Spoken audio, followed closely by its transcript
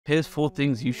Here's 4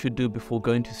 things you should do before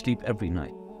going to sleep every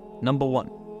night. Number 1.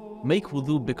 Make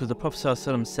wudu, because the Prophet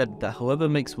ﷺ said that whoever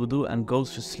makes wudu and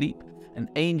goes to sleep, an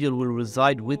angel will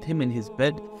reside with him in his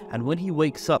bed, and when he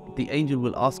wakes up, the angel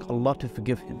will ask Allah to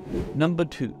forgive him. Number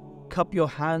 2. Cup your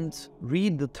hands,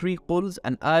 read the 3 Quls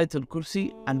and Ayat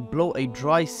al-Kursi, and blow a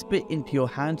dry spit into your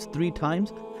hands 3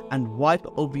 times, and wipe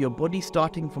over your body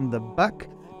starting from the back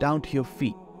down to your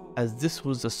feet, as this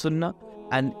was the sunnah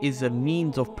and is a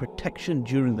means of protection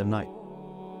during the night.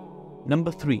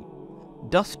 Number 3.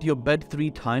 Dust your bed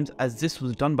 3 times, as this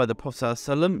was done by the Prophet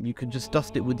ﷺ. You can just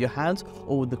dust it with your hands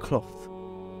or with the cloth.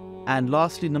 And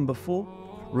lastly, number 4.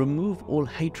 Remove all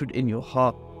hatred in your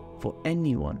heart for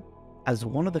anyone, as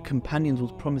one of the companions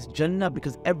was promised Jannah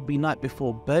because every night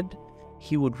before bed,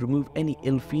 he would remove any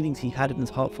ill feelings he had in his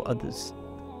heart for others.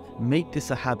 Make this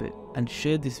a habit and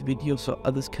share this video so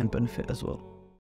others can benefit as well.